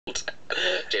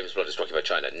James Blunt is talking about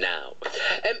China now.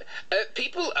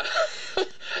 People,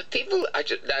 people. I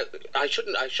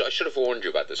should have warned you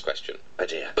about this question. Oh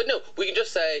dear. But no, we can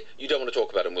just say you don't want to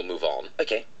talk about it, and we'll move on.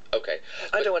 Okay. Okay.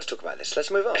 I don't want to talk about this. Let's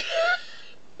move on.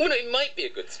 Well, no, it might be a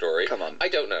good story. Come on. I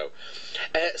don't know.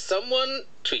 Someone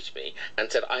tweeted me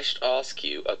and said I should ask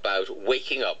you about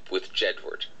waking up with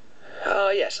Jedward.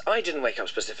 Yes. I didn't wake up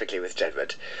specifically with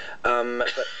Jedward.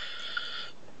 But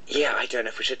yeah, I don't know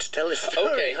if we should tell this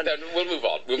story. Okay, then we'll move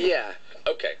on. Yeah.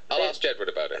 Okay, I'll ask Jedward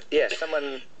about it.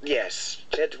 Yes,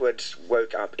 Jedward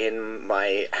woke up in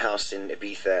my house in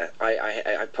Ibiza.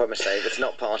 I promise I was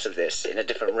not part of this, in a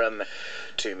different room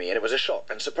to me, and it was a shock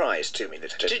and surprise to me.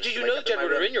 Did you know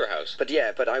Jedward were in your house? But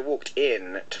I walked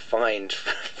in to find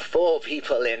 4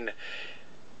 people in...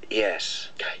 Yes.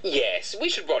 Yes, we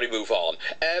should probably move on.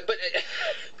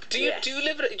 Do you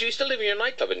still live in your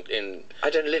nightclub in? I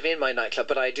don't live in my nightclub,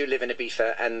 but I do live in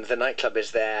Ibiza, and the nightclub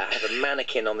is there. I have a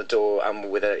mannequin on the door,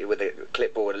 with a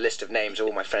clipboard, a list of names of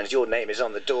all my friends. Your name is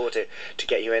on the door to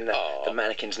get you in. The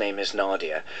mannequin's name is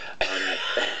Nadia.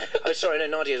 Oh, sorry, no,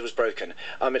 Nadia's was broken.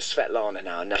 It's Svetlana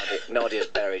now. Nadia's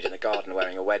buried in the garden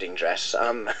wearing a wedding dress.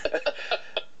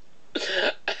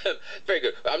 Very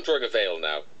good. I'm drawing a veil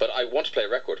now, but I want to play a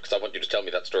record because I want you to tell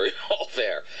me that story off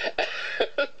air.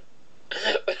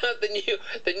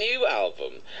 The new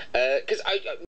album, because